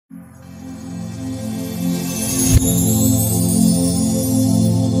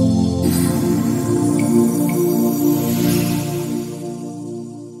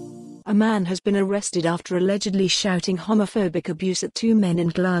A man has been arrested after allegedly shouting homophobic abuse at two men in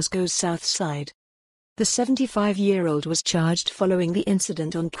Glasgow's south side. The 75-year-old was charged following the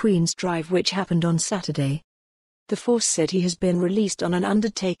incident on Queen's Drive which happened on Saturday. The force said he has been released on an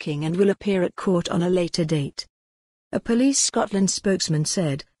undertaking and will appear at court on a later date. A Police Scotland spokesman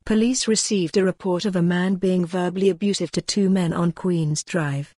said, "Police received a report of a man being verbally abusive to two men on Queen's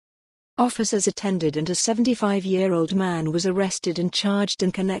Drive. Officers attended and a 75-year-old man was arrested and charged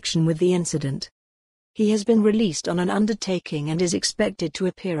in connection with the incident. He has been released on an undertaking and is expected to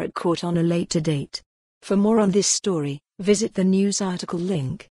appear at court on a later date." For more on this story, visit the news article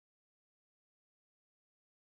link.